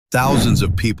Thousands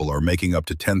of people are making up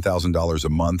to $10,000 a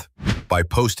month by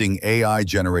posting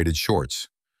AI-generated shorts.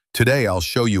 Today, I'll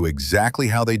show you exactly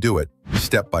how they do it,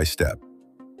 step by step.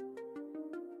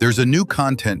 There's a new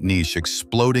content niche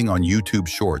exploding on YouTube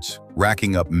Shorts,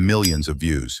 racking up millions of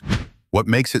views. What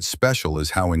makes it special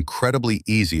is how incredibly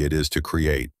easy it is to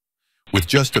create. With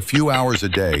just a few hours a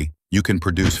day, you can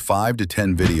produce 5 to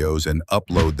 10 videos and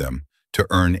upload them to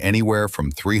earn anywhere from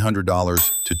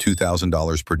 $300 to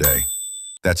 $2,000 per day.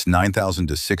 That's $9,000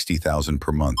 to $60,000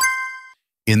 per month.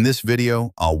 In this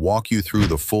video, I'll walk you through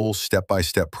the full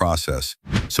step-by-step process,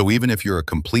 so even if you're a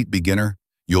complete beginner,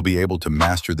 you'll be able to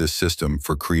master this system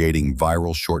for creating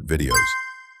viral short videos.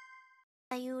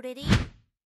 Are you ready?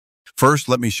 First,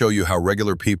 let me show you how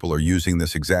regular people are using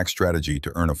this exact strategy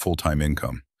to earn a full-time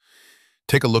income.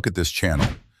 Take a look at this channel.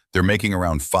 They're making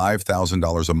around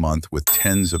 $5,000 a month with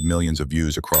tens of millions of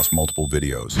views across multiple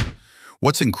videos.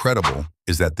 What's incredible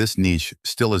is that this niche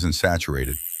still isn't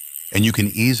saturated, and you can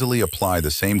easily apply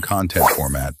the same content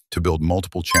format to build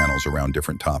multiple channels around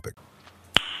different topics.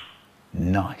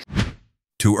 Nice.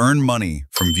 To earn money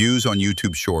from views on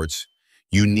YouTube Shorts,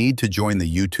 you need to join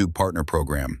the YouTube Partner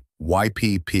Program,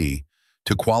 YPP.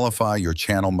 To qualify, your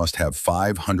channel must have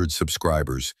 500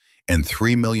 subscribers and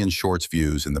 3 million Shorts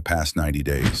views in the past 90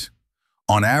 days.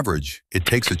 On average, it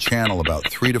takes a channel about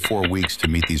 3 to 4 weeks to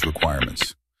meet these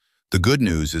requirements. The good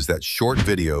news is that short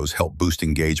videos help boost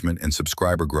engagement and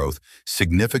subscriber growth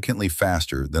significantly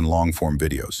faster than long-form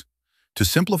videos. To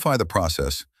simplify the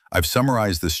process, I've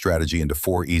summarized this strategy into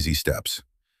 4 easy steps.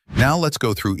 Now let's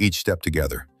go through each step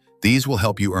together. These will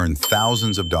help you earn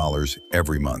thousands of dollars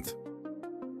every month.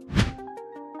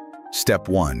 Step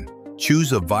 1.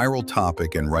 Choose a viral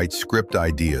topic and write script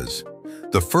ideas.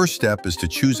 The first step is to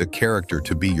choose a character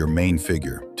to be your main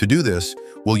figure. To do this,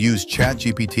 we'll use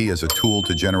ChatGPT as a tool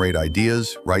to generate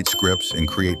ideas, write scripts, and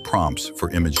create prompts for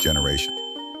image generation.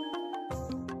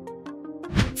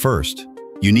 First,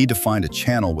 you need to find a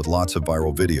channel with lots of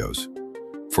viral videos.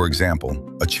 For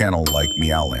example, a channel like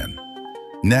Meowland.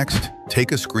 Next,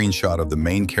 take a screenshot of the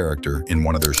main character in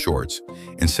one of their shorts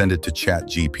and send it to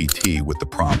ChatGPT with the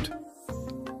prompt.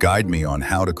 Guide me on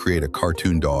how to create a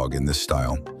cartoon dog in this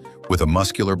style, with a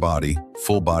muscular body,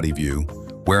 full body view,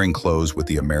 wearing clothes with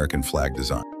the American flag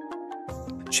design.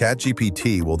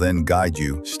 ChatGPT will then guide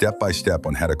you step by step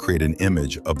on how to create an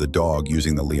image of the dog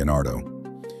using the Leonardo.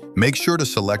 Make sure to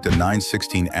select a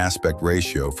 9:16 aspect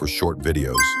ratio for short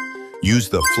videos. Use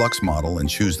the Flux model and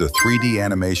choose the 3D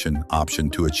animation option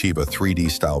to achieve a 3D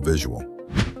style visual.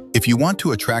 If you want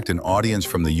to attract an audience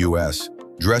from the US,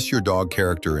 dress your dog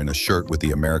character in a shirt with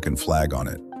the American flag on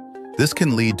it. This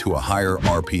can lead to a higher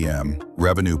RPM,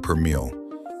 revenue per meal,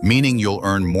 meaning you'll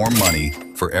earn more money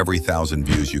for every 1,000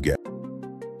 views you get.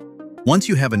 Once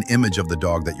you have an image of the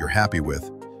dog that you're happy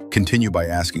with, continue by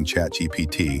asking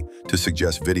ChatGPT to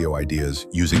suggest video ideas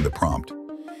using the prompt.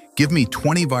 Give me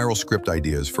 20 viral script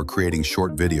ideas for creating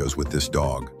short videos with this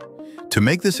dog. To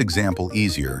make this example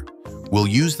easier, we'll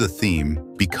use the theme,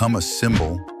 Become a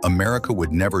Symbol America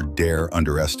Would Never Dare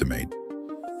Underestimate.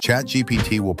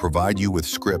 ChatGPT will provide you with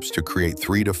scripts to create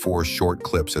 3 to 4 short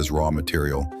clips as raw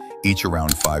material, each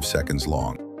around 5 seconds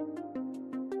long.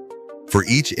 For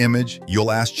each image, you'll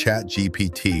ask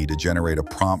ChatGPT to generate a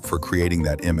prompt for creating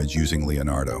that image using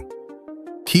Leonardo.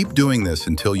 Keep doing this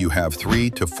until you have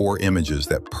 3 to 4 images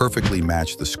that perfectly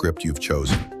match the script you've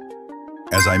chosen.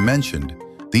 As I mentioned,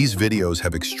 these videos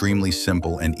have extremely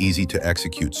simple and easy to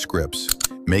execute scripts,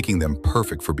 making them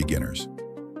perfect for beginners.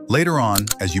 Later on,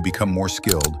 as you become more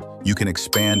skilled, you can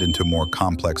expand into more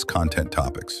complex content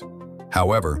topics.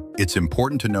 However, it's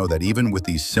important to know that even with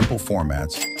these simple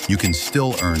formats, you can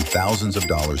still earn thousands of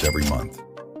dollars every month.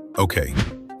 Okay,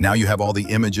 now you have all the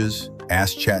images,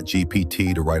 ask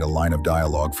ChatGPT to write a line of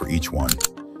dialogue for each one.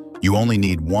 You only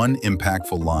need one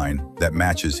impactful line that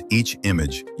matches each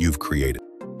image you've created.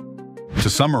 To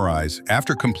summarize,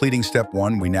 after completing step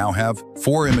 1, we now have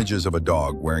 4 images of a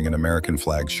dog wearing an American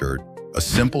flag shirt, a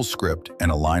simple script,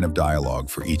 and a line of dialogue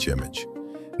for each image.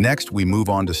 Next, we move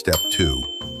on to step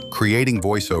 2, creating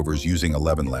voiceovers using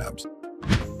ElevenLabs.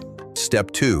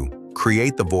 Step 2,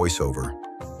 create the voiceover.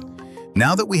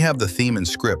 Now that we have the theme and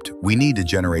script, we need to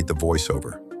generate the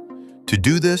voiceover. To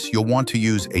do this, you'll want to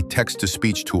use a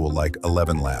text-to-speech tool like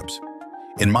ElevenLabs.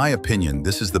 In my opinion,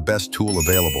 this is the best tool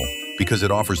available because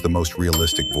it offers the most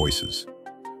realistic voices.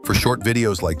 For short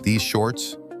videos like these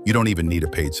shorts, you don't even need a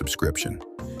paid subscription.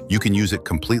 You can use it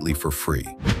completely for free.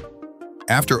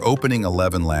 After opening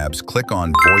ElevenLabs, click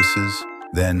on Voices,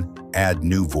 then Add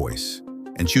New Voice,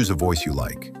 and choose a voice you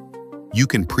like. You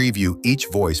can preview each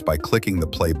voice by clicking the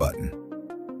play button.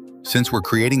 Since we're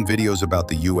creating videos about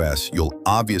the US, you'll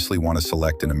obviously want to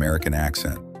select an American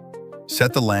accent.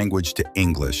 Set the language to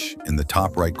English in the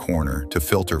top right corner to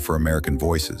filter for American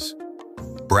voices.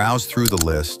 Browse through the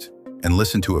list and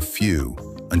listen to a few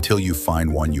until you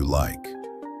find one you like.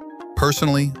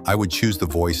 Personally, I would choose the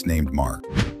voice named Mark.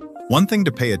 One thing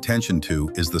to pay attention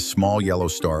to is the small yellow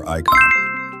star icon.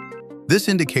 This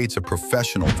indicates a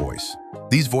professional voice.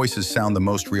 These voices sound the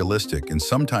most realistic, and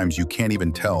sometimes you can't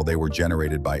even tell they were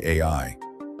generated by AI.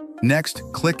 Next,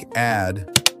 click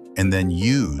Add and then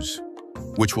Use,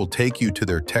 which will take you to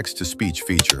their text-to-speech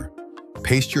feature.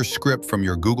 Paste your script from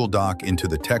your Google Doc into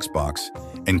the text box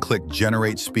and click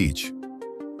Generate Speech.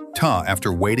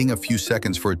 After waiting a few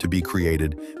seconds for it to be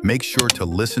created, make sure to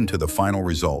listen to the final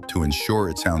result to ensure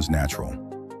it sounds natural.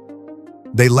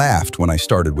 They laughed when I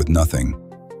started with nothing,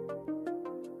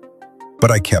 but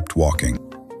I kept walking.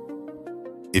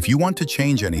 If you want to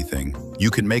change anything, you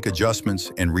can make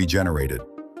adjustments and regenerate it,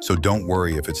 so don't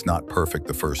worry if it's not perfect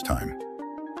the first time.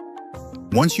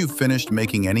 Once you've finished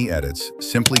making any edits,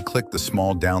 simply click the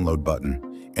small download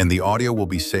button, and the audio will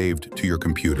be saved to your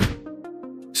computer.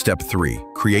 Step 3.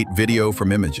 Create video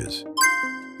from images.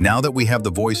 Now that we have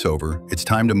the voiceover, it's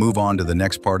time to move on to the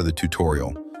next part of the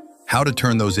tutorial: how to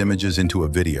turn those images into a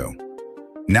video.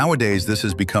 Nowadays, this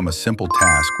has become a simple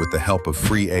task with the help of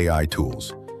free AI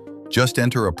tools. Just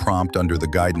enter a prompt under the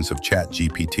guidance of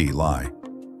ChatGPT.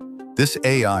 This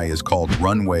AI is called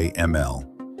Runway ML.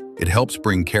 It helps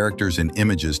bring characters and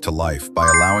images to life by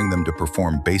allowing them to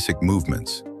perform basic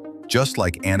movements, just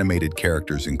like animated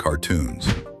characters in cartoons.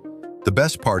 The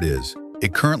best part is,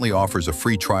 it currently offers a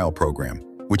free trial program,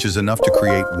 which is enough to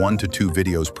create 1 to 2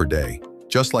 videos per day,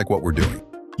 just like what we're doing.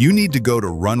 You need to go to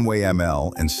Runway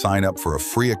ML and sign up for a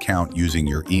free account using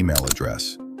your email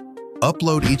address.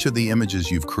 Upload each of the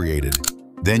images you've created,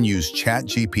 then use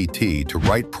ChatGPT to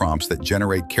write prompts that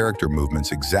generate character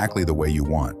movements exactly the way you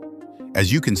want.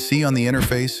 As you can see on the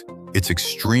interface, it's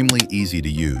extremely easy to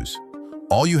use.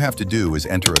 All you have to do is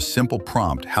enter a simple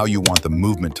prompt how you want the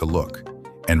movement to look,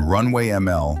 and Runway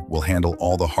ML will handle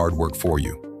all the hard work for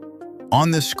you. On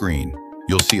this screen,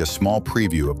 you'll see a small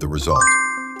preview of the result.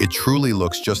 It truly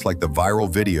looks just like the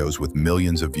viral videos with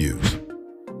millions of views.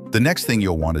 The next thing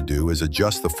you'll want to do is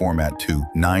adjust the format to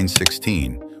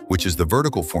 9:16, which is the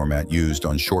vertical format used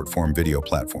on short-form video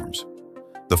platforms.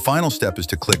 The final step is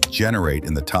to click Generate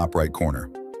in the top right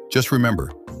corner. Just remember,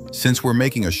 since we're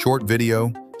making a short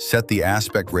video, set the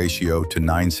aspect ratio to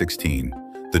 9:16,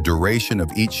 the duration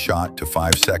of each shot to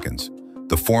 5 seconds,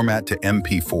 the format to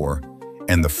MP4,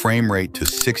 and the frame rate to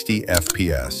 60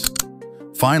 FPS.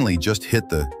 Finally, just hit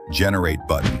the Generate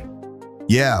button.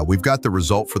 Yeah, we've got the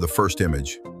result for the first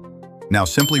image. Now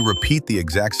simply repeat the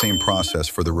exact same process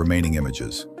for the remaining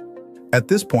images. At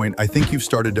this point, I think you've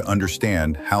started to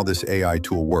understand how this AI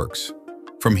tool works.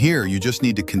 From here, you just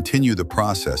need to continue the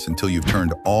process until you've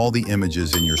turned all the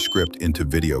images in your script into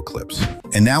video clips.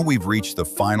 And now we've reached the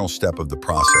final step of the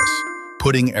process,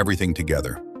 putting everything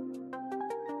together.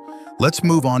 Let's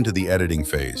move on to the editing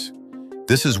phase.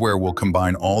 This is where we'll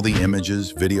combine all the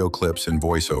images, video clips, and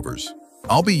voiceovers.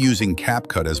 I'll be using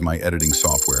CapCut as my editing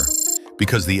software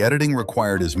because the editing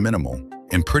required is minimal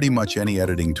and pretty much any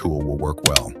editing tool will work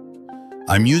well.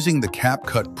 I'm using the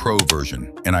CapCut Pro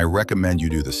version, and I recommend you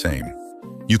do the same.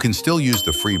 You can still use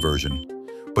the free version,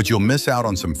 but you'll miss out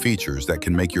on some features that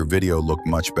can make your video look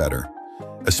much better,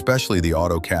 especially the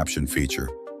auto caption feature,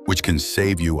 which can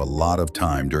save you a lot of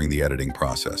time during the editing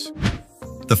process.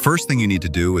 The first thing you need to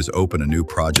do is open a new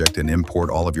project and import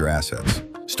all of your assets.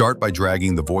 Start by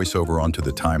dragging the voiceover onto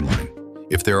the timeline.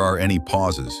 If there are any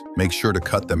pauses, make sure to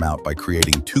cut them out by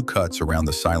creating 2 cuts around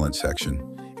the silent section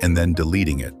and then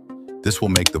deleting it. This will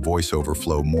make the voiceover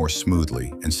flow more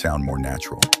smoothly and sound more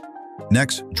natural.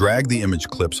 Next, drag the image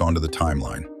clips onto the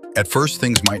timeline. At first,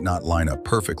 things might not line up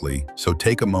perfectly, so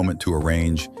take a moment to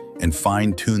arrange and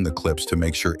fine-tune the clips to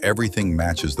make sure everything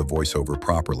matches the voiceover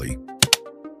properly.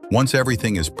 Once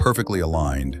everything is perfectly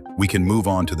aligned, we can move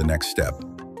on to the next step,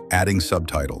 adding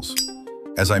subtitles.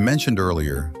 As I mentioned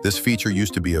earlier, this feature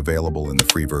used to be available in the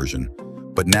free version,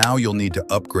 but now you'll need to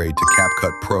upgrade to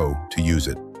CapCut Pro to use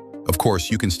it. Of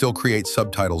course, you can still create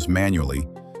subtitles manually,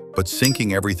 but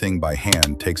syncing everything by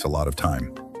hand takes a lot of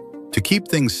time. To keep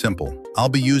things simple, I'll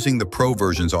be using the Pro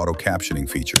version's auto captioning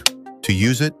feature. To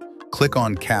use it, click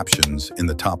on Captions in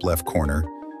the top left corner,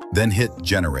 then hit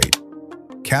Generate.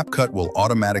 CapCut will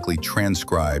automatically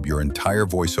transcribe your entire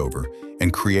voiceover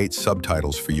and create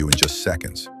subtitles for you in just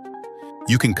seconds.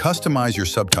 You can customize your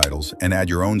subtitles and add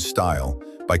your own style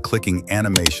by clicking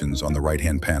Animations on the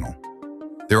right-hand panel.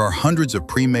 There are hundreds of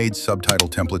pre-made subtitle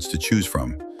templates to choose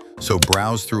from, so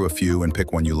browse through a few and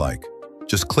pick one you like.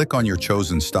 Just click on your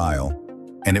chosen style,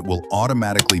 and it will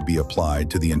automatically be applied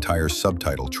to the entire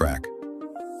subtitle track.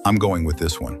 I'm going with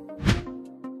this one.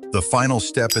 The final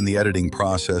step in the editing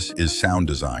process is sound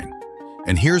design.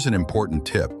 And here's an important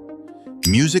tip.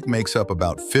 Music makes up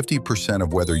about 50%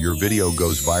 of whether your video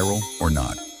goes viral or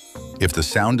not. If the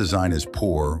sound design is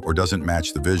poor or doesn't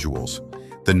match the visuals,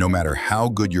 then no matter how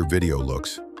good your video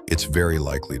looks, it's very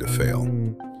likely to fail.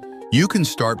 You can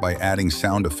start by adding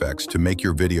sound effects to make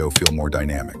your video feel more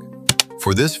dynamic.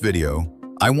 For this video,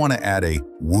 I want to add a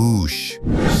whoosh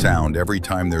sound every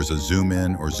time there's a zoom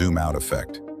in or zoom out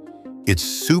effect. It's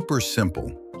super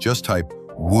simple. Just type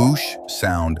whoosh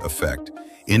sound effect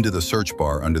into the search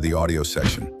bar under the audio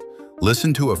section.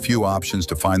 Listen to a few options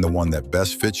to find the one that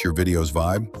best fits your video's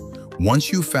vibe.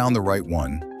 Once you've found the right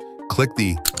one, click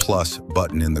the plus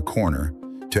button in the corner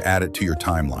to add it to your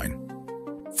timeline.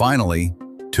 Finally,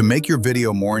 to make your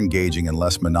video more engaging and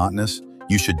less monotonous,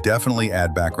 you should definitely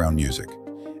add background music.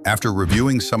 After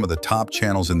reviewing some of the top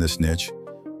channels in this niche,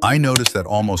 I noticed that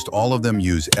almost all of them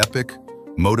use epic,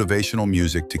 motivational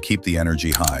music to keep the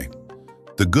energy high.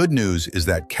 The good news is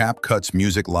that CapCut's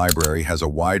music library has a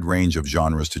wide range of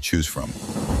genres to choose from.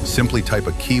 Simply type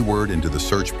a keyword into the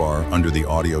search bar under the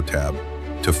audio tab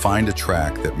to find a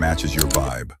track that matches your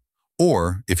vibe.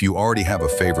 Or, if you already have a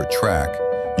favorite track,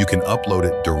 you can upload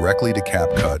it directly to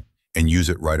CapCut and use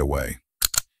it right away.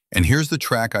 And here's the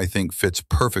track I think fits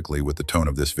perfectly with the tone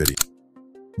of this video.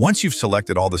 Once you've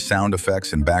selected all the sound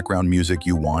effects and background music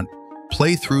you want,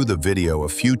 play through the video a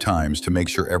few times to make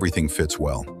sure everything fits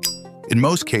well. In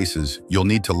most cases, you'll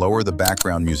need to lower the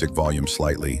background music volume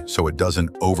slightly so it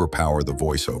doesn't overpower the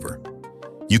voiceover.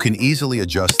 You can easily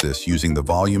adjust this using the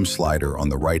volume slider on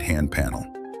the right-hand panel.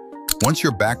 Once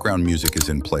your background music is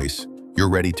in place, you're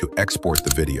ready to export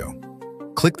the video.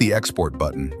 Click the export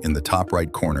button in the top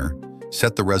right corner,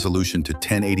 set the resolution to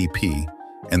 1080p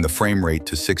and the frame rate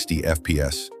to 60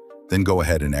 FPS, then go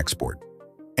ahead and export.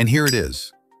 And here it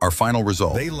is, our final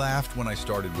result. They laughed when I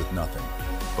started with nothing,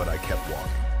 but I kept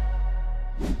walking.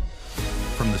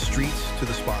 From the streets to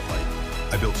the spotlight,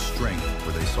 I built strength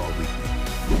where they saw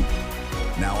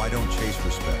weakness. Now I don't chase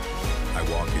respect. I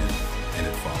walk in and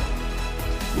it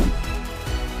follows.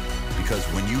 Because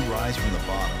when you rise from the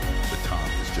bottom, the top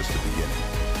is just the beginning.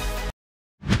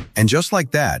 And just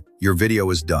like that, your video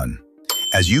is done.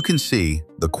 As you can see,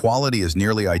 the quality is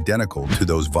nearly identical to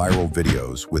those viral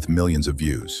videos with millions of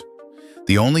views.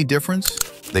 The only difference?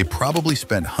 They probably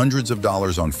spent hundreds of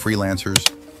dollars on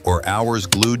freelancers or hours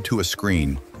glued to a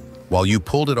screen, while you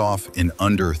pulled it off in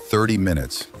under 30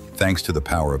 minutes, thanks to the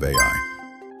power of AI.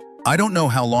 I don't know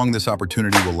how long this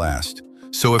opportunity will last,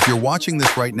 so if you're watching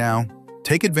this right now,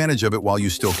 take advantage of it while you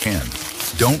still can.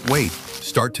 Don't wait.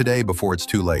 Start today before it's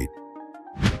too late.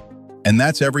 And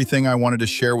that's everything I wanted to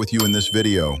share with you in this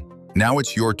video. Now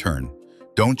it's your turn.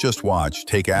 Don't just watch,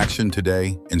 take action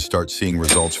today and start seeing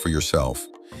results for yourself.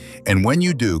 And when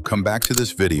you do, come back to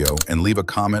this video and leave a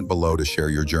comment below to share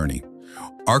your journey.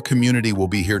 Our community will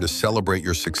be here to celebrate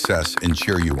your success and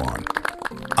cheer you on.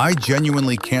 I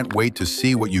genuinely can't wait to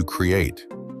see what you create.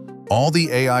 All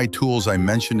the AI tools I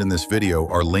mentioned in this video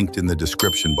are linked in the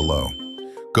description below.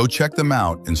 Go check them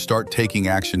out and start taking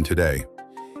action today.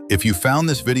 If you found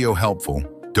this video helpful,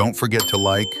 don't forget to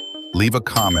like, leave a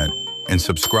comment, and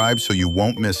subscribe so you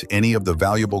won't miss any of the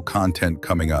valuable content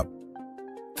coming up.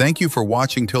 Thank you for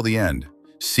watching till the end.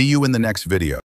 See you in the next video.